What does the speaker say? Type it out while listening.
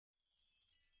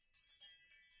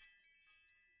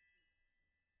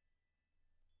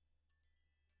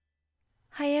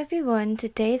Hi everyone,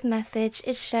 today's message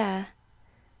is share.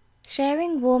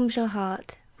 Sharing warms your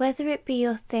heart, whether it be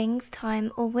your things,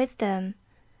 time or wisdom.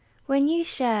 When you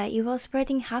share, you are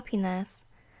spreading happiness,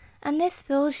 and this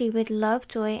fills you with love,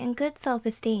 joy and good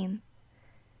self-esteem.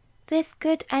 This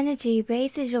good energy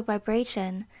raises your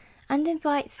vibration and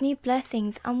invites new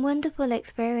blessings and wonderful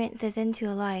experiences into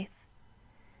your life.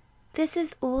 This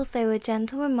is also a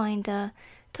gentle reminder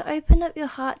to open up your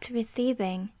heart to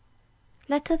receiving.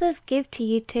 Let others give to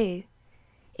you too.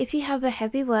 If you have a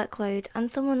heavy workload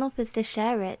and someone offers to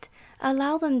share it,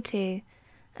 allow them to,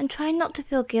 and try not to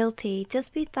feel guilty,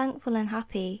 just be thankful and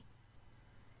happy.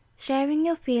 Sharing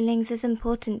your feelings is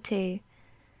important too.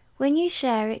 When you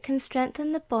share, it can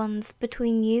strengthen the bonds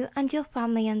between you and your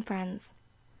family and friends.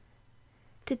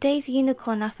 Today's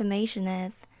unicorn affirmation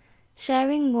is,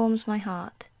 sharing warms my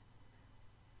heart.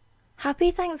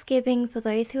 Happy Thanksgiving for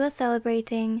those who are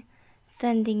celebrating,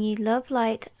 sending you love,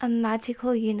 light and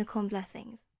magical unicorn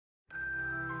blessings.